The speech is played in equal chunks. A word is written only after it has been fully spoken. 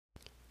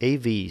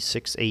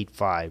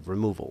AV685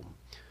 removal.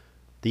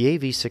 The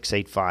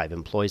AV685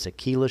 employs a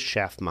keyless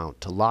shaft mount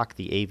to lock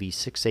the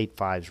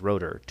AV685's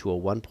rotor to a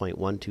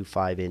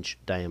 1.125-inch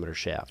diameter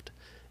shaft.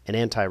 An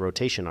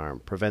anti-rotation arm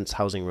prevents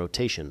housing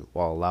rotation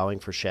while allowing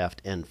for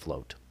shaft end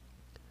float.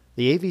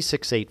 The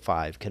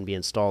AV685 can be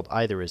installed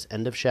either as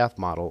end-of-shaft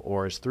model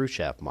or as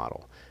through-shaft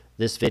model.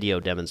 This video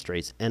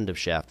demonstrates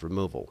end-of-shaft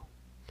removal.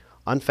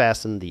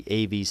 Unfasten the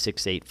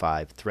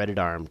AV685 threaded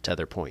arm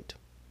tether point.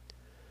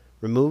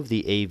 Remove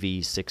the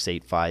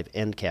AV685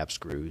 end cap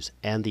screws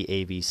and the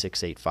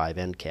AV685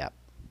 end cap.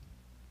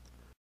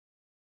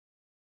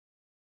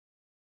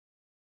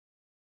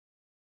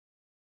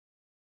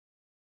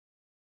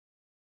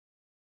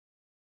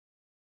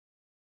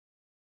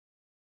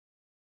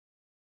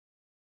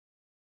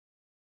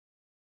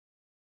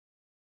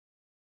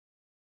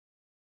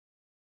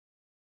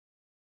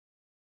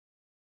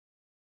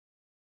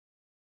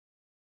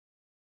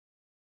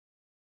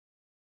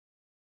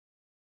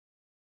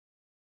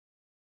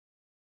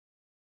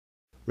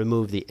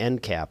 Remove the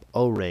end cap,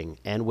 O-ring,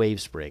 and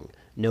wave spring,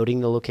 noting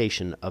the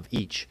location of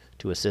each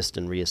to assist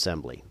in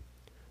reassembly.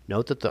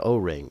 Note that the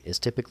O-ring is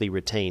typically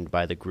retained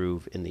by the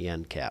groove in the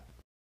end cap.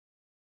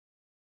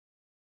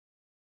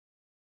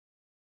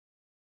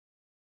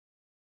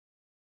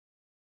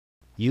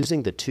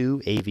 Using the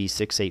two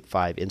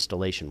AV685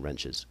 installation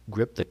wrenches,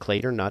 grip the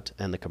Clater nut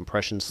and the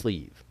compression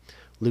sleeve.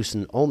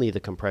 Loosen only the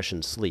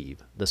compression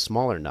sleeve, the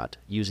smaller nut,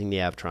 using the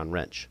Avtron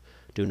wrench.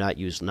 Do not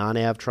use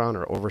non-Avtron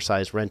or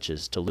oversized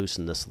wrenches to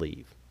loosen the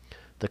sleeve.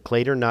 The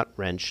Clater nut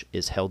wrench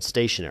is held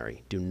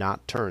stationary. Do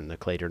not turn the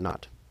Clater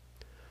nut.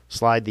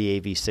 Slide the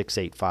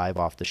AV685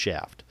 off the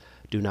shaft.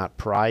 Do not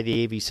pry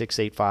the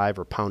AV685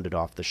 or pound it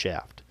off the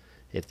shaft.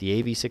 If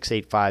the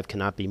AV685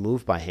 cannot be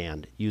moved by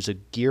hand, use a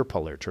gear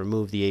puller to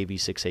remove the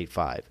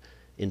AV685.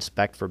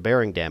 Inspect for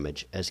bearing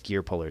damage, as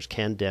gear pullers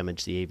can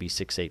damage the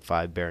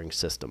AV685 bearing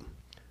system.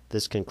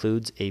 This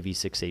concludes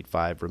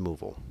AV685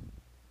 removal.